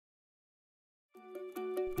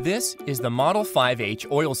This is the Model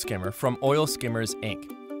 5H oil skimmer from Oil Skimmers,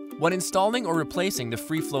 Inc. When installing or replacing the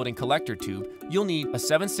free-floating collector tube, you'll need a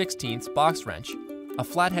 7/16 box wrench, a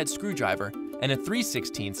flathead screwdriver, and a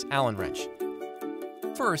 3/16 Allen wrench.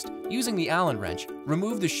 First, using the Allen wrench,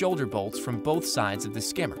 remove the shoulder bolts from both sides of the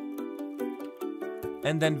skimmer.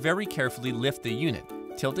 And then very carefully lift the unit,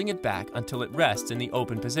 tilting it back until it rests in the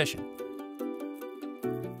open position.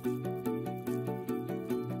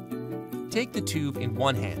 Take the tube in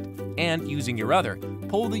one hand and, using your other,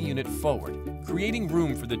 pull the unit forward, creating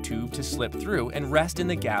room for the tube to slip through and rest in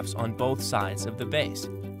the gaps on both sides of the base.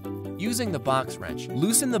 Using the box wrench,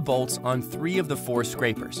 loosen the bolts on 3 of the 4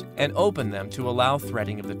 scrapers and open them to allow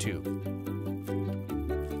threading of the tube.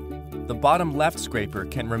 The bottom left scraper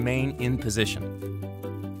can remain in position.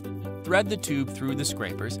 Thread the tube through the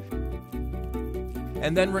scrapers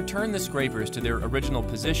and then return the scrapers to their original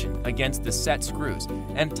position against the set screws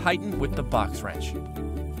and tighten with the box wrench.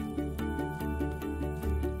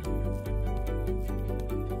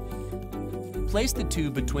 Place the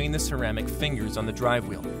tube between the ceramic fingers on the drive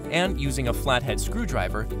wheel and, using a flathead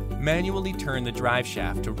screwdriver, manually turn the drive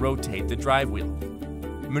shaft to rotate the drive wheel.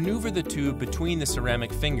 Maneuver the tube between the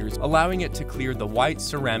ceramic fingers, allowing it to clear the white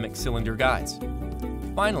ceramic cylinder guides.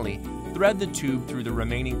 Finally, thread the tube through the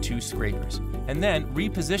remaining 2 scrapers, and then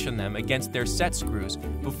reposition them against their set screws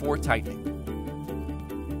before tightening.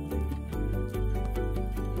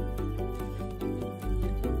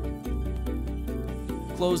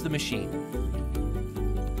 Close the machine.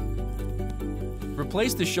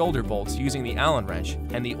 Replace the shoulder bolts using the Allen wrench,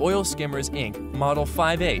 and the Oil Skimmers, Inc. Model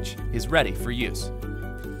 5H is ready for use.